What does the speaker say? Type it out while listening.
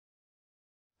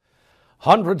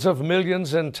Hundreds of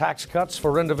millions in tax cuts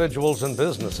for individuals and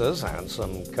businesses, and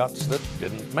some cuts that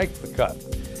didn't make the cut.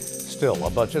 Still, a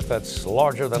budget that's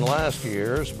larger than last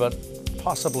year's, but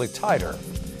possibly tighter.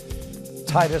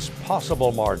 Tightest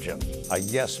possible margin. A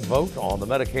yes vote on the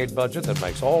Medicaid budget that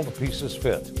makes all the pieces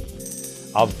fit.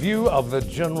 A view of the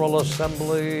General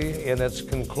Assembly in its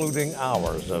concluding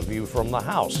hours. A view from the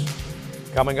House.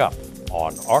 Coming up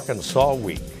on Arkansas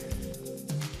Week.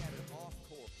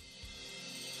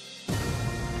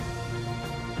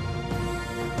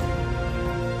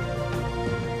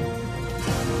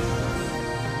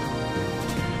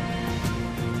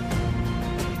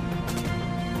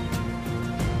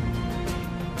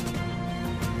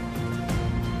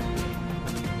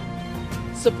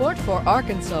 Support for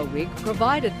Arkansas Week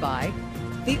provided by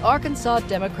the Arkansas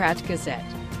Democrat-Gazette,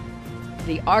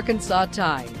 the Arkansas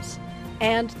Times,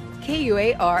 and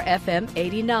KUAR-FM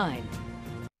 89.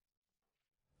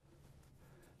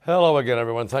 Hello again,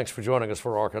 everyone. Thanks for joining us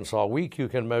for Arkansas Week. You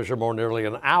can measure more nearly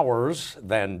in hours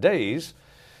than days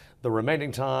the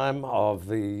remaining time of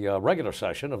the regular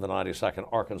session of the 92nd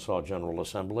Arkansas General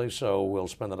Assembly. So we'll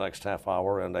spend the next half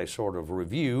hour in a sort of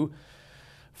review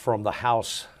from the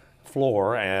House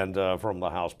floor and from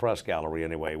the House Press Gallery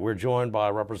anyway. We're joined by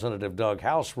Representative Doug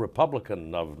House,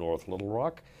 Republican of North Little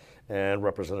Rock, and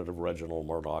Representative Reginald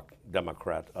Murdoch,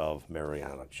 Democrat of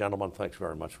Marianna. Gentlemen, thanks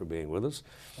very much for being with us.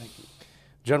 Thank you.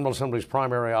 General Assembly's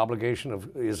primary obligation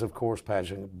is, of course,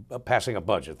 passing a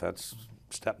budget. That's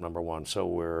step number one. So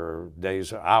we're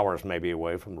hours maybe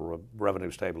away from the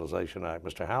Revenue Stabilization Act.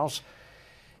 Mr. House,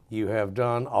 you have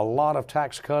done a lot of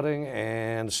tax cutting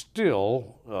and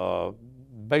still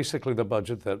basically the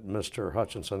budget that Mr.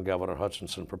 Hutchinson, Governor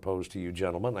Hutchinson, proposed to you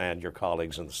gentlemen and your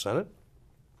colleagues in the Senate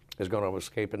is going to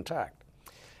escape intact.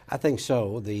 I think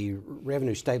so. The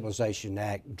Revenue Stabilization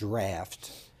Act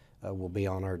draft will be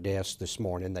on our desk this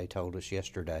morning, they told us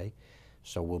yesterday.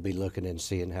 So we'll be looking and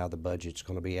seeing how the budget's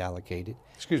going to be allocated.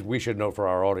 Excuse me, we should know for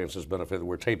our audience's benefit that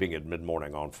we're taping it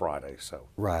mid-morning on Friday.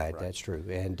 Right, that's true.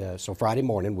 And so Friday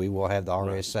morning we will have the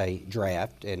RSA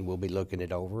draft and we'll be looking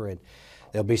it over, and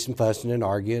there'll be some fussing and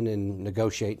arguing and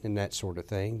negotiating and that sort of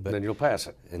thing. But then you'll pass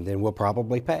it. And then we'll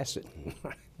probably pass it.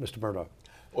 Mr. Murdoch.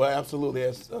 Well, absolutely.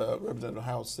 As Representative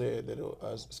House said, that it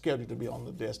was scheduled to be on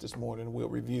the desk this morning. We'll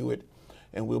review it,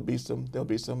 and there'll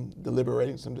be some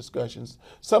deliberating, some discussions.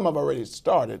 Some have already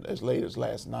started as late as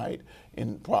last night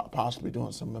in possibly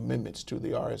doing some amendments to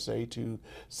the RSA to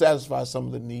satisfy some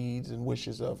of the needs and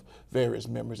wishes of various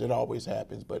members. It always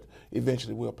happens, but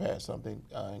eventually we'll pass something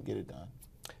and get it done.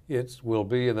 It will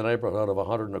be in the neighborhood of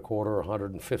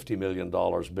 $150 million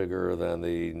bigger than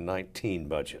the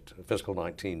fiscal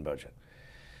 19 budget.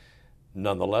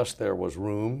 Nonetheless, there was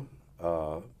room,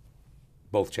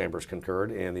 both chambers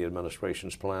concurred, in the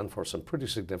administration's plan for some pretty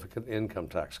significant income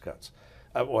tax cuts,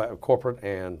 corporate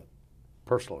and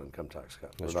personal income tax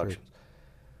cut reductions. True.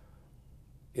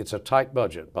 It's a tight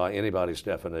budget by anybody's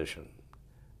definition.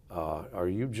 Are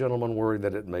you gentlemen worried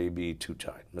that it may be too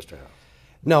tight? Mr. House.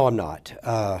 No, I'm not.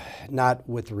 Not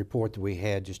with the report that we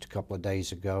had just a couple of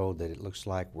days ago that it looks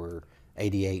like we're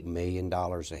 $88 million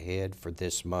ahead for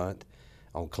this month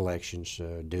on collections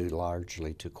due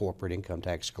largely to corporate income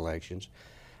tax collections.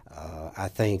 I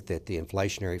think that the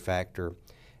inflationary factor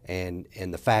and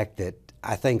the fact that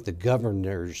I think the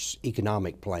governor's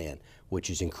economic plan, which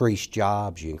is increase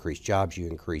jobs, you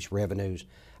increase revenues,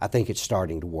 I think it's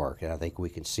starting to work, and I think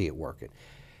we can see it working.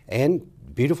 And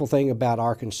beautiful thing about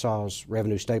Arkansas's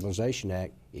Revenue Stabilization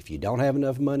Act, if you don't have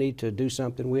enough money to do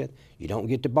something with, you don't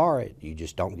get to borrow it. You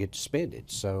just don't get to spend it.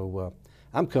 So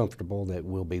I'm comfortable that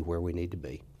we'll be where we need to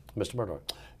be. Mr.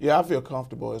 Murdoch. Yeah, I feel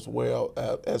comfortable as well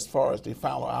as far as the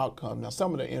final outcome. Now,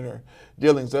 some of the inner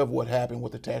dealings of what happened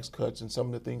with the tax cuts and some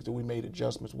of the things that we made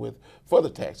adjustments with for the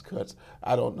tax cuts,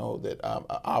 I don't know that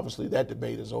obviously that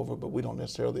debate is over, but we don't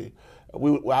necessarily,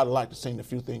 I'd like to see a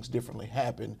few things differently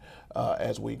happen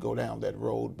as we go down that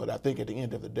road. But I think at the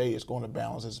end of the day, it's going to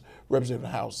balance, as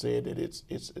Representative House said, that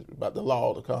it's about the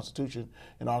law, the Constitution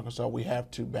in Arkansas. We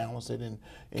have to balance it.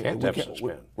 Can't deficit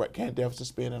spend. Can't deficit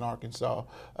spend in Arkansas.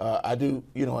 I do,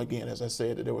 again, as I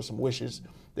said, that there were some wishes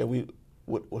that we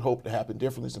would hope to happen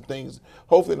differently. Some things,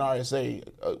 hopefully in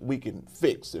RSA, we can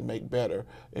fix and make better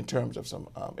in terms of some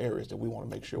areas that we want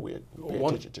to make sure we pay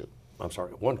attention to.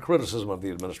 One criticism of the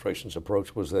administration's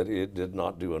approach was that it did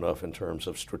not do enough in terms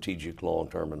of strategic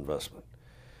long-term investment.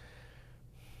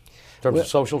 In terms of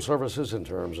social services, in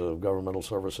terms of governmental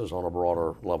services on a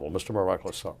broader level. Mr. Murdoch,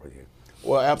 let's start with you.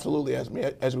 Well, absolutely. As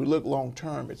we look long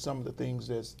term at some of the things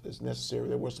that's necessary,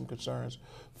 there were some concerns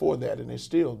for that, and they're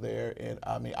still there. And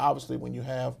I mean, obviously, when you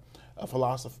have a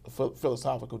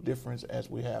philosophical difference as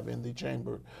we have in the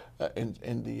chamber,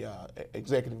 in the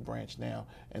executive branch now,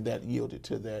 and that yielded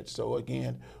to that. So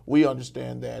again, we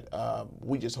understand that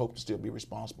we just hope to still be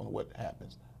responsible in what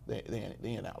happens, the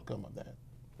end outcome of that.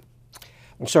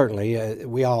 Well, certainly,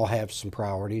 we all have some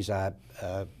priorities.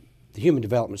 The Human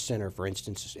Development Center, for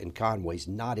instance, in Conway is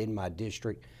not in my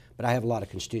district, but I have a lot of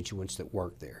constituents that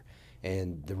work there.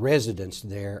 And the residents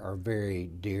there are very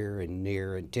dear and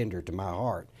near and tender to my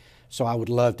heart. So I would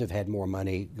love to have had more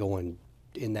money going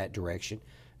in that direction,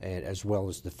 and as well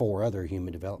as the 4 other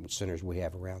human development centers we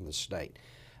have around the state.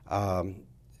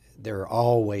 There are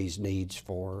always needs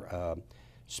for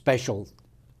special,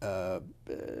 the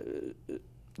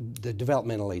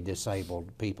developmentally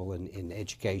disabled people in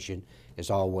education is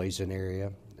always an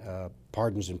area.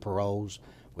 Pardons and paroles,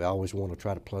 we always want to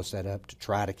try to plus that up to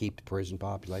try to keep the prison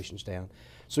populations down.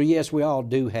 So yes, we all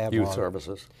do have youth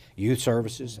services. Youth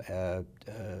services,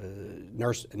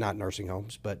 not nursing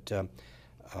homes, but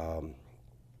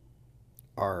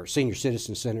our senior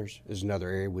citizen centers is another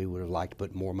area we would have liked to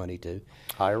put more money to.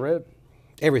 Higher ed?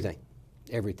 Everything.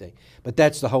 But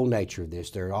that's the whole nature of this.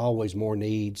 There are always more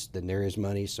needs than there is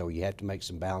money, so you have to make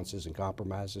some balances and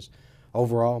compromises.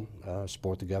 Overall,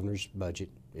 support the governor's budget.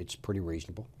 It's pretty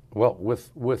reasonable. Well,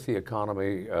 with the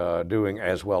economy doing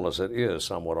as well as it is,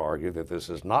 some would argue that this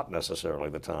is not necessarily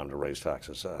the time to raise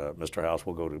taxes. Mr. House,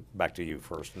 we'll go back to you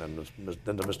first, and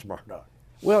then to Mr. Murdoch.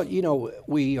 Well, you know,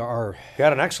 we are... You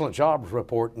had an excellent jobs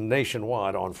report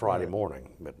nationwide on Friday morning.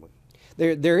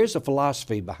 There is a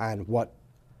philosophy behind what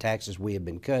taxes we have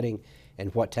been cutting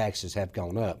and what taxes have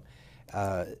gone up.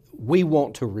 We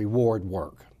want to reward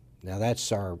work. Now,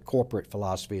 that's our corporate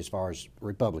philosophy as far as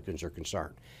Republicans are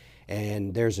concerned.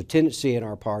 And there's a tendency in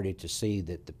our party to see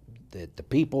that the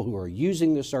people who are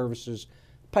using the services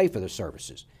pay for the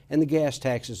services. And the gas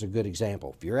tax is a good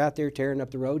example. If you're out there tearing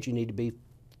up the roads, you need to be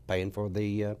paying for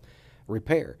the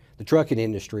repair. The trucking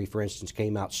industry, for instance,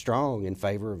 came out strong in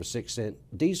favor of a 6-cent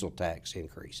diesel tax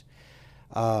increase.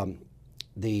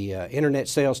 The internet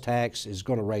sales tax is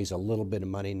going to raise a little bit of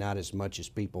money, not as much as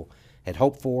people had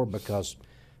hoped for, because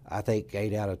I think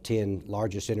 8 out of 10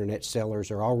 largest internet sellers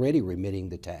are already remitting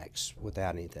the tax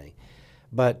without anything.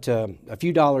 But a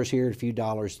few dollars here, a few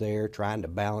dollars there, trying to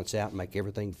balance out and make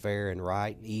everything fair and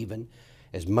right, even,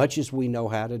 as much as we know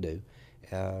how to do.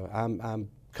 I'm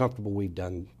comfortable we've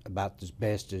done about as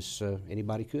best as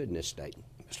anybody could in this state.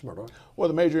 Mr. Murdoch. Well,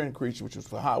 the major increase, which was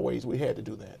for highways, we had to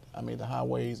do that. I mean, the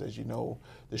highways, as you know,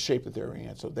 the shape that they're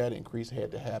in, so that increase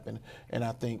had to happen. And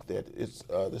I think that it's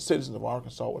the citizens of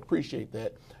Arkansas would appreciate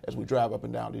that as we drive up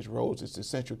and down these roads. It's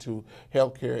essential to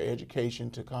healthcare,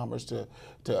 education, to commerce, to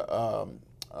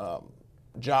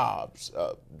jobs.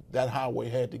 That highway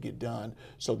had to get done,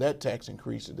 so that tax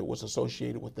increase that was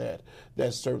associated with that,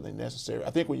 that's certainly necessary. I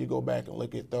think when you go back and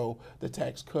look at, though, the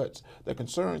tax cuts, the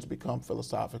concerns become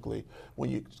philosophically when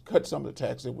you cut some of the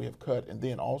taxes that we have cut, and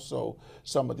then also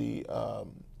some of the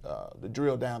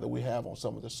drill down that we have on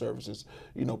some of the services,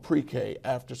 you know, pre-K,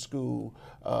 after school,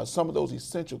 some of those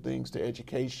essential things to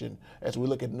education. As we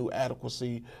look at new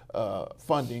adequacy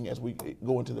funding as we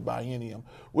go into the biennium,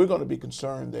 we're going to be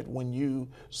concerned that when you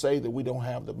say that we don't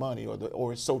have the money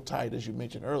or it's so tight, as you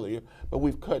mentioned earlier, but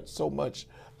we've cut so much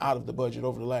out of the budget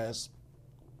over the last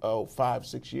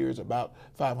 5-6 years, about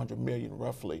 $500 million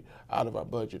roughly out of our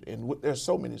budget, and there's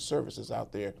so many services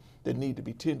out there that need to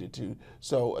be tended to.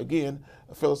 So again,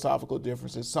 philosophical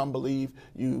differences. Some believe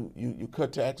you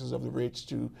cut taxes of the rich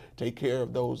to take care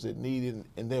of those that need it,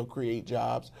 and they'll create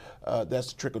jobs.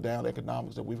 That's trickle-down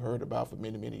economics that we've heard about for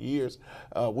many, many years.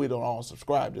 We don't all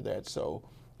subscribe to that. So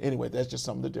anyway, that's just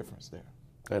some of the difference there.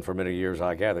 And for many years,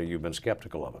 I gather, you've been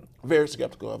skeptical of it. Very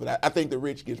skeptical of it. I think the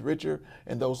rich get richer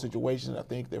in those situations. I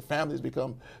think their families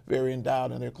become very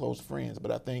endowed and their close friends.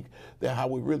 But I think that how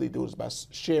we really do it is by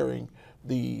sharing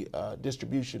the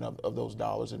distribution of those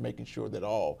dollars and making sure that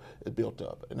all is built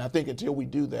up. And I think until we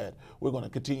do that, we're going to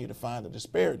continue to find the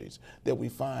disparities that we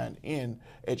find in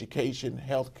education,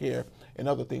 healthcare, and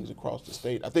other things across the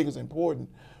state. I think it's important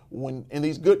when in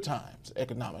these good times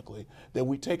economically, that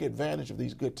we take advantage of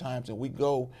these good times and we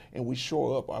go and we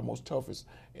shore up our most toughest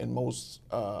and most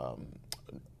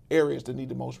areas that need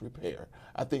the most repair.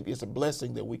 I think it's a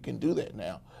blessing that we can do that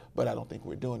now, but I don't think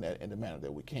we're doing that in the manner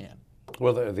that we can.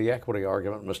 Well, the equity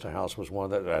argument, Mr. House, was one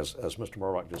that, as Mr.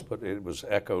 Murdoch just put, it was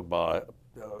echoed by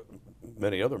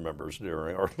many other members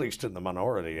during, or at least in the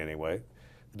minority anyway,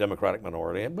 the Democratic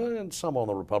minority, and some on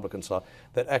the Republican side,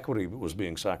 that equity was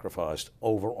being sacrificed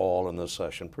overall in this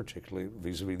session, particularly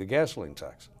vis-a-vis the gasoline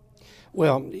tax.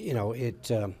 Well, you know, it's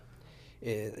in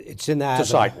the eye. To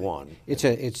cite one.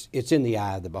 It's in the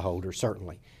eye of the beholder,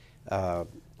 certainly.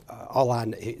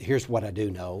 here's what I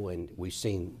do know, and we've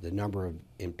seen the number of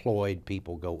employed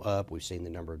people go up. We've seen the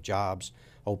number of jobs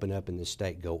open up in the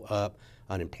state go up.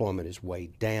 Unemployment is way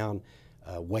down.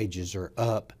 Wages are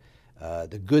up.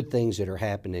 The good things that are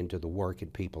happening to the working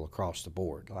people across the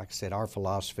board. Like I said, our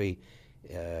philosophy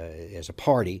as a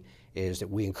party is that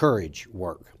we encourage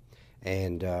work.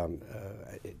 And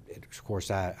of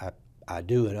course, I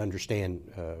do and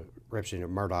understand Representative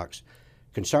Murdoch's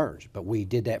concerns, but we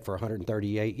did that for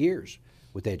 138 years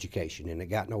with education, and it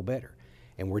got no better.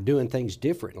 And we're doing things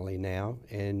differently now,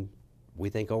 and we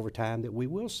think over time that we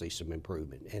will see some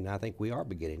improvement. And I think we are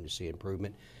beginning to see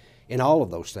improvement in all of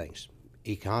those things: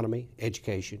 economy,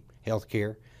 education,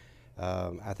 healthcare.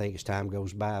 I think as time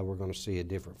goes by, we're going to see a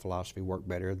different philosophy work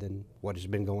better than what has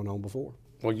been going on before.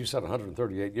 Well, you said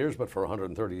 138 years, but for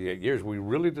 138 years, we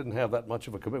really didn't have that much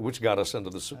of a commitment, which got us into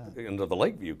the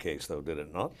Lakeview case, though, did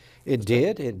it not? It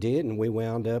did, and we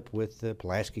wound up with the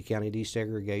Pulaski County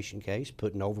desegregation case,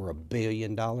 putting over $1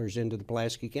 billion into the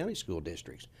Pulaski County school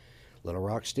districts. Little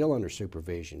Rock's still under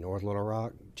supervision. North Little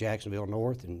Rock, Jacksonville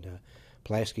North, and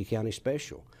Pulaski County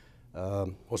Special.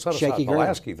 Well, set aside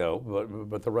Pulaski, though,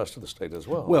 but the rest of the state as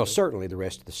well. Well, certainly the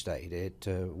rest of the state.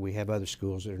 We have other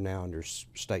schools that are now under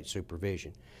state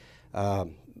supervision.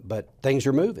 But things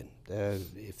are moving.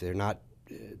 If they're not,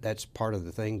 that's part of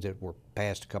the things that were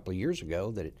passed a couple of years ago,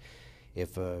 that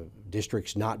if a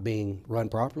district's not being run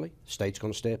properly, the state's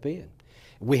going to step in.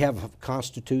 We have a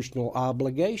constitutional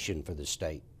obligation for the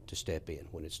state to step in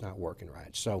when it's not working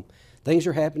right. So things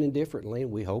are happening differently,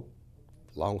 and we hope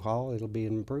long haul it'll be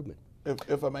an improvement.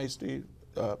 If I may, Steve,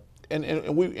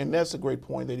 and that's a great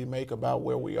point that you make about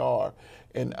where we are.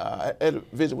 And I had a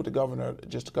visit with the governor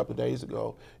just a couple of days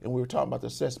ago, and we were talking about the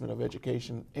assessment of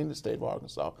education in the state of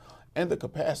Arkansas and the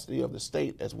capacity of the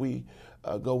state as we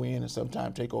go in and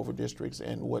sometimes take over districts,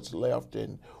 and what's left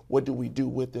and what do we do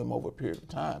with them over a period of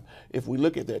time. If we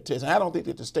look at that test, and I don't think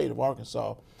that the state of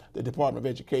Arkansas, the Department of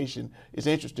Education, is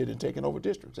interested in taking over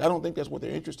districts. I don't think that's what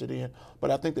they're interested in, but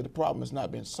I think that the problem has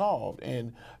not been solved.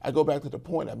 And I go back to the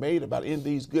point I made about in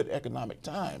these good economic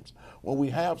times, when we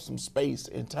have some space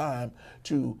and time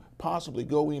to possibly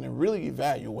go in and really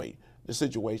evaluate the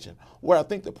situation. Where I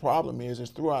think the problem is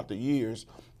throughout the years,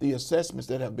 the assessments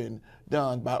that have been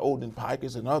done by Olden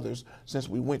Pikus and others since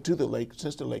we went to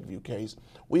since the Lakeview case,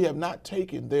 we have not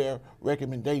taken their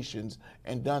recommendations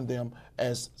and done them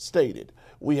as stated.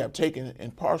 We have taken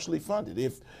and partially funded.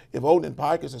 If Olden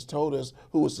Pikus has told us,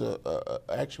 who was an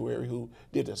actuary who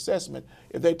did the assessment,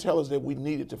 if they tell us that we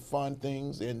needed to fund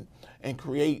things and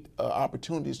create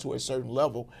opportunities to a certain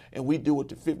level, and we do it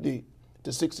to 50 to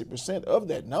 60% of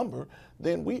that number,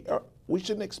 then we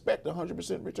shouldn't expect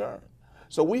 100% return.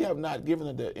 So we have not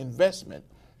given the investment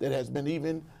that has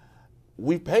been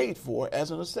we paid for as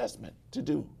an assessment to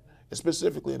do,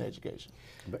 specifically in education.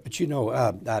 But you know,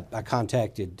 I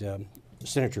contacted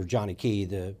Senator Johnny Key,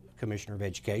 the Commissioner of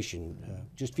Education,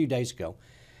 just a few days ago,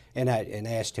 and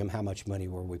asked him how much money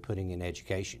were we putting in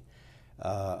education.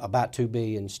 About $2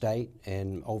 billion state,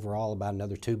 and overall about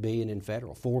another $2 billion in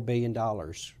federal. $4 billion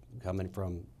coming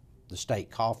from the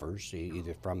state coffers,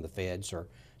 either from the feds or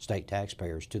state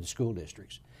taxpayers, to the school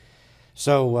districts.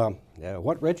 So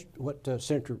what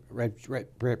Senator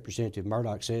Representative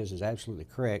Murdoch says is absolutely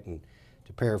correct. And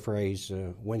to paraphrase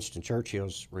Winston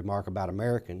Churchill's remark about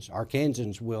Americans,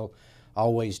 Arkansans will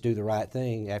always do the right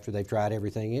thing after they've tried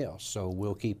everything else. So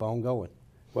we'll keep on going.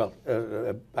 Well,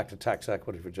 back to tax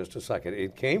equity for just a second.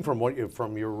 It came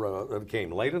it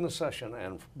came late in the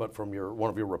session, but from one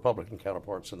of your Republican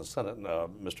counterparts in the Senate,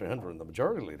 Mr. Hendren, the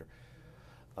majority leader,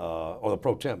 or the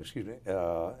pro tem, excuse me,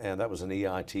 and that was an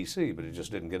EITC, but it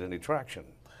just didn't get any traction.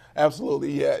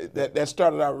 Absolutely, yeah. That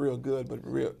started out real good, but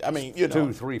I mean,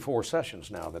 2, 3, 4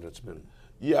 sessions now that it's been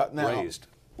raised.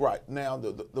 Right now,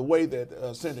 the way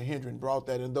that Senator Hendren brought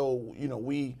that, and though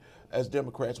we as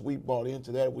Democrats we bought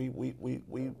into that, we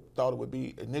thought it would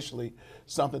be initially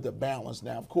something to balance.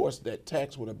 Now, of course, that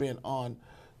tax would have been on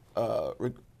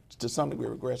to some degree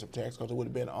regressive tax, because it would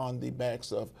have been on the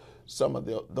backs of some of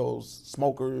those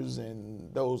smokers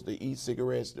and those that eat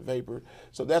cigarettes, the vapor.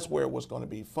 So that's where it was going to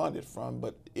be funded from,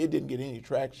 but it didn't get any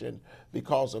traction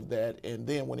because of that. And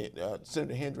then when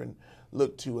Senator Hendren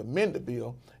looked to amend the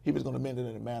bill, he was going to amend it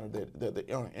in a manner that the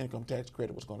income tax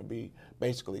credit was going to be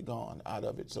basically gone out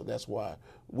of it. So that's why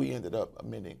we ended up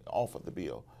amending off of the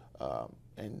bill.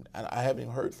 And I haven't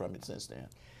even heard from it since then.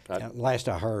 Last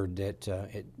I heard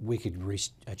that we could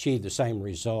achieve the same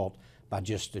result by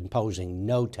just imposing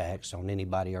no tax on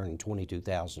anybody earning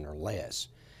 $22,000 or less,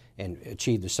 and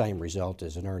achieve the same result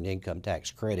as an earned income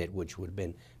tax credit, which would have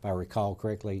been, if I recall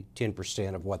correctly,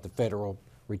 10% of what the federal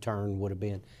return would have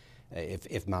been.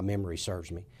 if my memory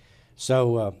serves me.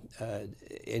 So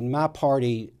in my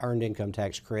party, earned income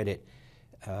tax credit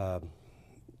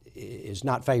is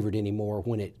not favored anymore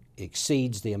when it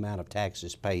exceeds the amount of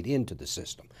taxes paid into the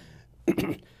system.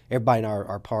 Everybody in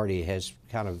our party has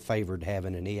kind of favored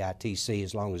having an EITC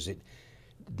as long as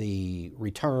the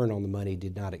return on the money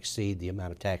did not exceed the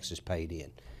amount of taxes paid in,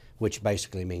 which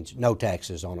basically means no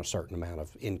taxes on a certain amount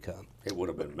of income. It would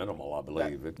have been minimal, I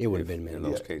believe. It would have been minimal.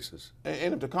 In those cases.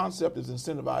 And if the concept is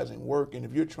incentivizing work, and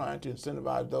if you're trying to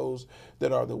incentivize those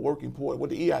that are the working poor, what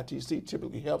the EITC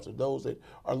typically helps are those that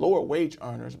are lower wage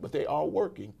earners, but they are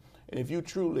working. And if you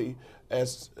truly,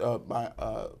 as my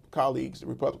colleagues, the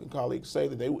Republican colleagues say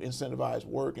that they incentivize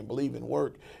work and believe in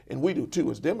work, and we do too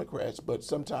as Democrats, but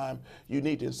sometimes you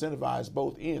need to incentivize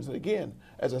both ends. And again,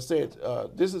 as I said,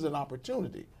 this is an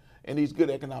opportunity in these good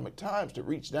economic times to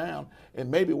reach down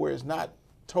and maybe where it's not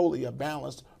totally a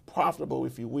balanced, profitable,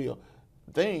 if you will,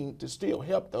 thing to still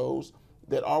help those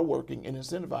that are working and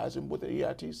incentivize them with the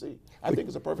EITC. I think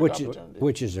it's a perfect opportunity.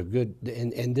 Which is a good,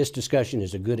 and this discussion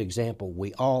is a good example.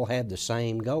 We all have the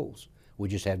same goals. We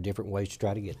just have different ways to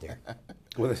try to get there.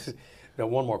 Well, now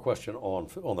one more question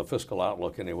on the fiscal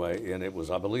outlook anyway, and it was,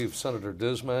 I believe, Senator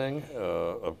Dismang,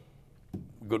 a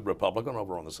good Republican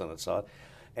over on the Senate side,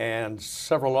 and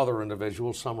several other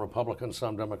individuals, some Republicans,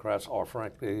 some Democrats, are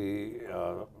frankly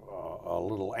a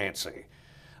little antsy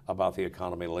about the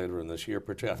economy later in this year.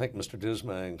 I think Mr.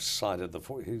 Dismang cited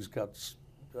he's got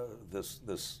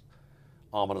this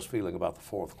ominous feeling about the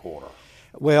fourth quarter.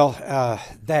 Well,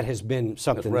 that has been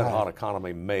something. The red hot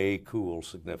economy may cool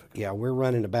significantly. Yeah, we're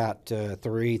running about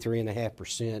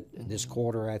 3.5% this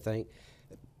quarter, I think.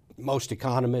 Most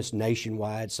economists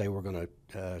nationwide say we're going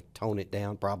to tone it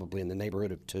down, probably in the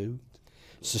neighborhood of 2.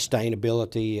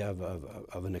 Sustainability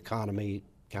of an economy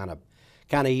kind of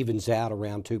evens out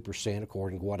around 2%,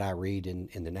 according to what I read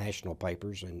in the national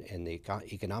papers and the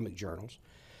economic journals.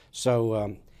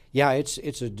 So, yeah, it's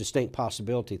a distinct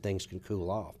possibility things can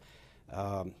cool off.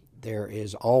 There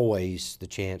is always the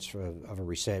chance of a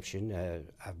recession.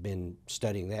 I've been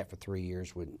studying that for 3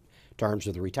 years in terms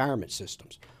of the retirement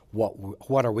systems.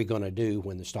 What are we going to do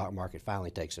when the stock market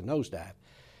finally takes a nosedive?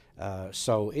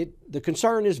 So the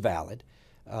concern is valid.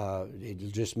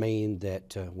 It'll just mean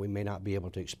that we may not be able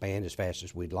to expand as fast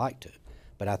as we'd like to,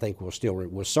 but I think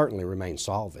we'll certainly remain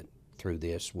solvent through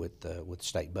this with the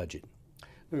state budget.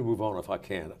 Let me move on if I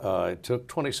can. It took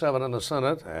 27 in the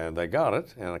Senate, and they got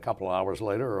it. And a couple of hours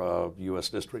later, a U.S.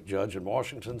 district judge in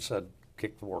Washington said,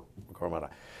 kick the work requirement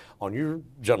out. On your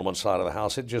gentleman's side of the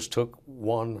House, it just took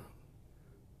one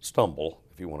stumble,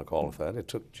 if you want to call it that. It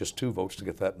took just 2 votes to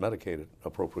get that Medicaid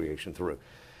appropriation through.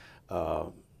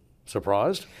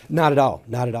 Surprised? Not at all.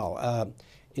 Not at all.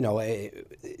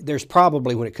 There's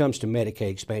probably, when it comes to Medicaid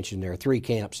expansion, there are 3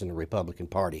 camps in the Republican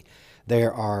Party.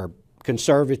 There are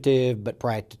conservative but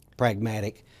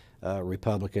pragmatic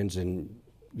Republicans, and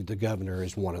the governor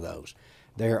is one of those.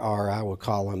 There are, I would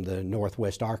call them, the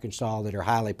Northwest Arkansas that are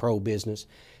highly pro-business,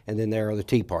 and then there are the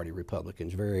Tea Party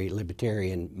Republicans, very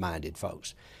libertarian-minded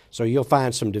folks. So you'll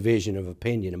find some division of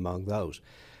opinion among those.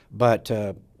 But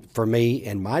for me,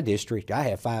 in my district, I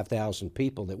have 5,000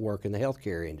 people that work in the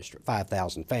healthcare industry,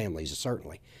 5,000 families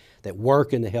certainly, that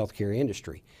work in the healthcare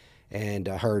industry. And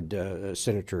I heard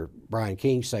Senator Brian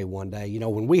King say one day,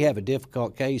 when we have a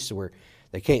difficult case where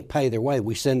they can't pay their way,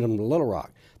 we send them to Little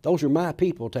Rock. Those are my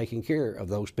people taking care of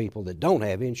those people that don't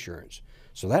have insurance.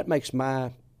 So that makes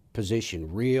my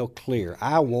position real clear.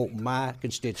 I want my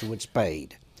constituents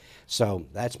paid. So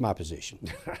that's my position.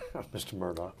 Mr.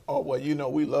 Murdoch. Oh, well,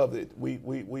 we love it. We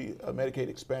Medicaid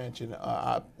expansion,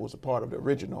 I was a part of the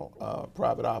original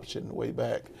private option way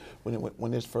back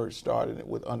when this first started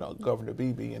under Governor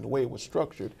Beebe, and the way it was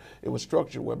structured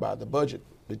whereby the budget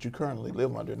that you currently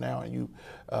live under now and you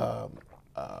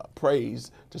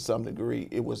praise to some degree,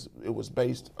 it was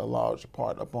based a large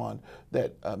part upon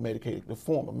that the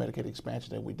form of Medicaid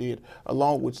expansion that we did,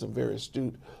 along with some very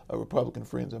astute Republican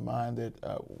friends of mine that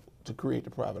to create the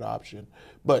private option.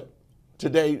 But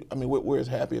today, we're as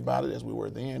happy about it as we were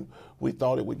then. We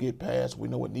thought it would get passed. We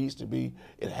know it needs to be.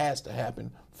 It has to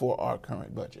happen for our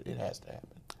current budget. It has to happen.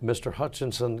 Mr.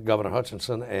 Hutchinson, Governor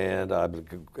Hutchinson, and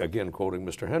again quoting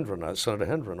Mr. Hendren, Senator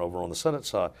Hendren over on the Senate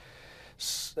side,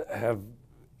 have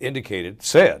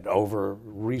said over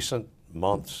recent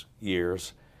months,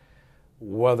 years,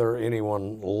 whether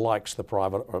anyone likes the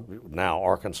private, or now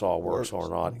Arkansas works or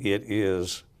not, it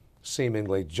is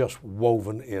seemingly just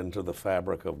woven into the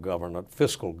fabric of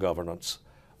fiscal governance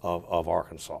of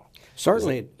Arkansas.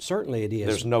 Certainly it is.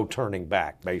 There's no turning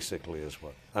back, basically, is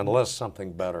what, unless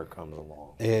something better comes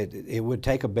along. It would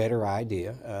take a better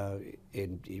idea.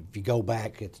 If you go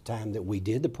back at the time that we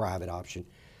did the private option,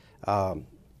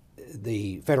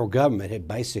 the federal government had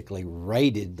basically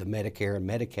raided the Medicare and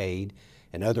Medicaid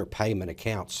and other payment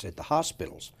accounts at the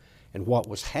hospitals. And what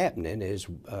was happening is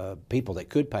people that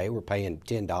could pay were paying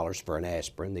 $10 for an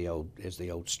aspirin, as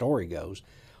the old story goes,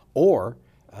 or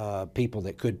people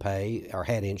that could pay or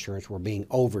had insurance were being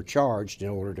overcharged in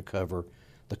order to cover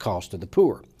the cost of the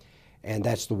poor. And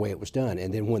that's the way it was done.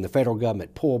 And then when the federal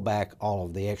government pulled back all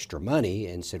of the extra money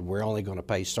and said we're only going to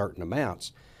pay certain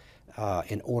amounts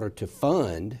in order to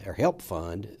fund or help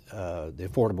fund the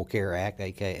Affordable Care Act,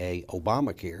 aka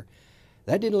Obamacare,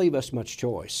 that didn't leave us much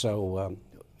choice. So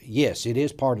yes, it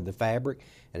is part of the fabric,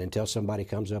 and until somebody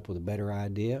comes up with a better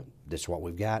idea, that's what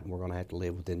we've got, and we're going to have to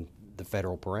live within the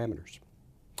federal parameters.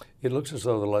 It looks as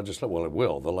though the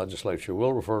legislature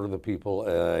will refer to the people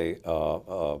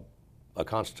a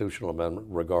constitutional amendment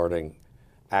regarding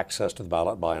access to the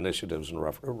ballot by initiatives and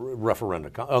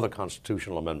referenda, other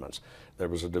constitutional amendments. There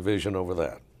was a division over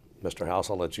that. Mr. House,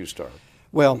 I'll let you start.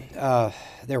 Well,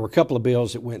 there were a couple of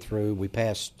bills that went through. We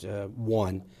passed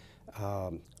one,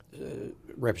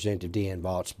 Representative Deanne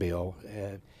Vaught's bill.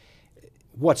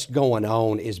 What's going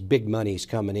on is big money's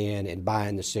coming in and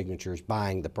buying the signatures,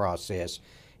 buying the process.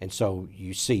 And so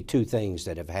you see two things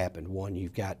that have happened. One,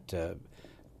 you've got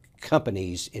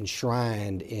companies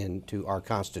enshrined into our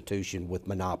Constitution with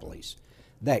monopolies.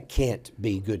 That can't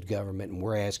be good government, and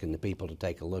we're asking the people to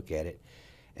take a look at it.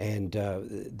 And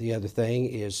the other thing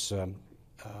is,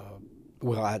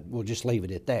 we'll just leave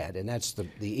it at that, and that's the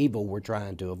evil we're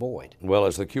trying to avoid. Well,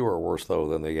 is the cure worse, though,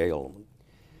 than the ailment?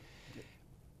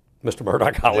 Mr.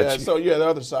 Murdoch, I'll let you. So the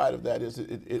other side of that is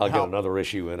I'll get another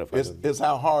issue in if it's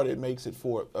how hard it makes it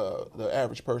for the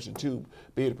average person to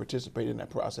be able to participate in that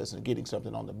process and getting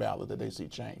something on the ballot that they see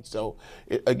change. So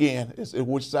again, it's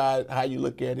which side, how you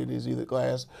look at it is either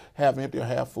glass half empty or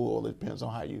half full. It depends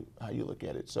on how you look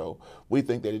at it. So we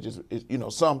think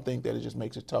that some think that it just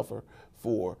makes it tougher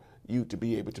for you to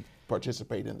be able to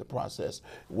participate in the process.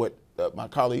 What my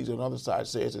colleagues on the other side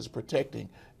says is protecting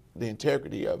the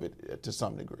integrity of it to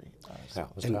some degree.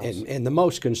 And the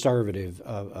most conservative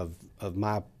of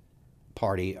my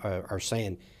party are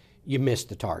saying you missed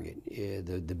the target.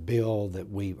 The bill that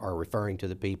we are referring to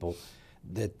the people,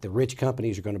 that the rich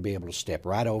companies are going to be able to step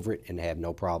right over it and have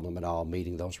no problem at all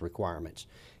meeting those requirements.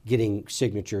 Getting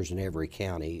signatures in every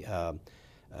county,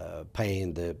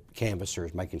 paying the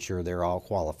canvassers, making sure they're all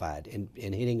qualified, and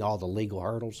hitting all the legal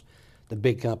hurdles. The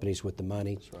big companies with the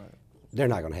money, that's right, they're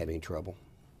not going to have any trouble.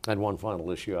 And one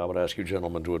final issue I would ask you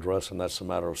gentlemen to address, and that's the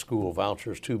matter of school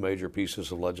vouchers, two major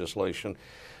pieces of legislation.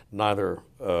 Neither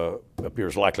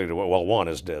appears likely to, well, one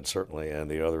is dead, certainly, and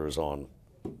the other is on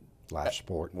life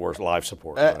support. Life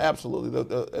support. Right? Absolutely.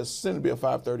 The Senate Bill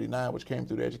 539, which came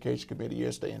through the Education Committee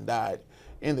yesterday and died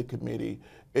in the committee,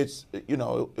 it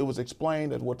was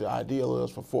explained that what the ideal is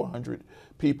for 400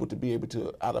 people to be able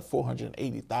to, out of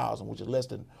 480,000, which is less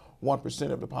than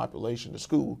 1% of the population, the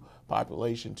school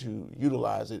population, to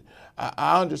utilize it.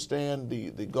 I understand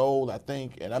the goal, I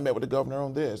think, and I met with the governor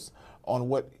on this, on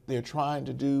what they're trying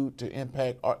to do to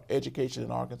impact education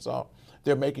in Arkansas.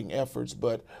 They're making efforts,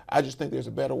 but I just think there's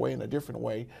a better way and a different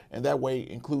way, and that way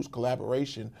includes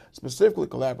collaboration, specifically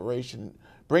collaboration,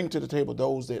 bring to the table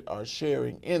those that are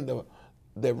sharing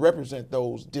that represent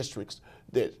those districts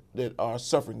that are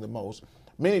suffering the most.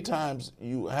 Many times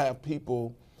you have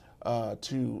people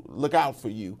to look out for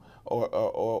you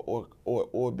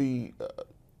or be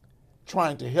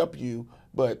trying to help you,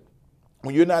 but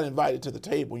when you're not invited to the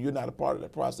table, when you're not a part of the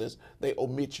process, they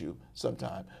omit you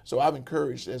sometimes. So I've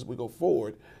encouraged as we go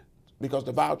forward, because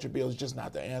the voucher bill is just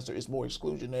not the answer. It's more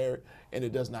exclusionary, and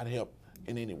it does not help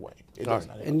in any way. It does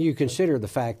not help. And you consider the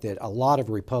fact that a lot of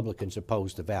Republicans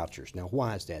oppose the vouchers. Now,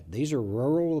 why is that? These are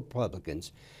rural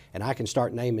Republicans, and I can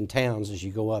start naming towns as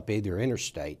you go up either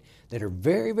interstate that are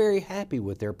very, very happy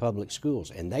with their public schools,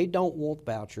 and they don't want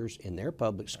vouchers in their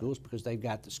public schools because they've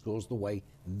got the schools the way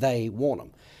they want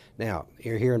them. Now,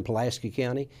 here in Pulaski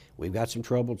County, we've got some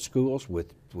troubled schools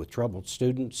with troubled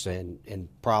students and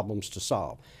problems to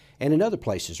solve. And in other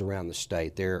places around the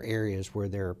state, there are areas where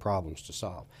there are problems to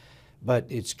solve. But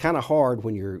it's kind of hard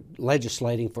when you're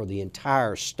legislating for the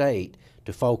entire state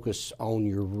to focus on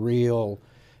your real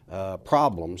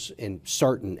problems in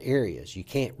certain areas. You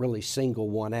can't really single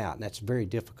one out, and that's a very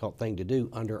difficult thing to do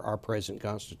under our present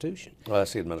Constitution. Well,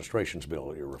 that's the administration's bill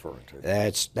that you're referring to.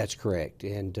 That's correct,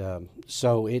 and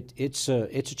so it's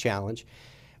a challenge.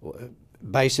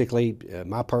 Basically,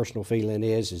 my personal feeling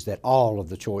is that all of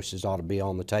the choices ought to be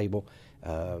on the table,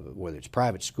 whether it's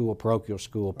private school, parochial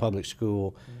school, public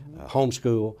school,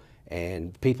 homeschool,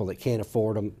 and people that can't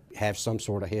afford them have some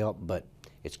sort of help, but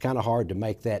it's kind of hard to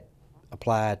make that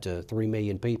apply to 3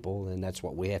 million people, and that's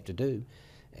what we have to do.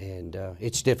 And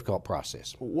it's a difficult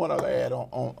process. One other add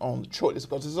on the choice,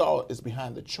 because it's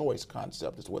behind the choice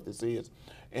concept is what this is.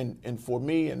 And for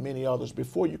me and many others,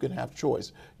 before you can have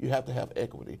choice, you have to have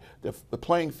equity. The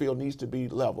playing field needs to be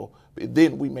level.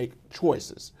 Then we make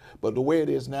choices. But the way it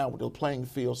is now, with the playing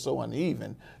field so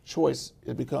uneven, choice,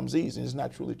 it becomes easy. It's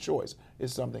not truly choice.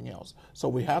 It's something else. So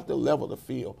we have to level the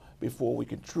field before we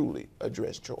can truly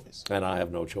address choice. And I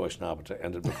have no choice now but to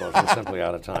end it because we're simply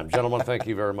out of time. Gentlemen, thank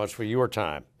you very much for your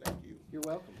time. Thank you. You're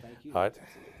welcome. Thank you. All right.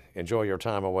 Enjoy your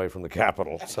time away from the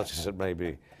Capitol, such as it may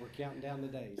be. We're counting down the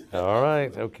days. All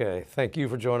right. Okay. Thank you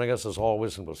for joining us as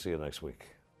always, and we'll see you next week.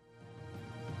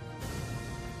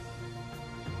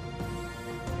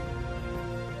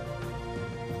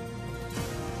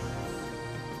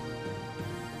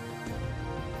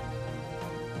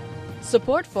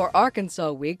 Support for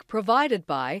Arkansas Week provided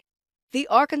by the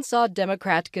Arkansas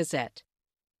Democrat-Gazette,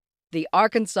 the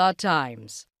Arkansas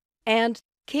Times, and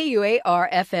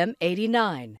KUAR-FM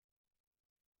 89.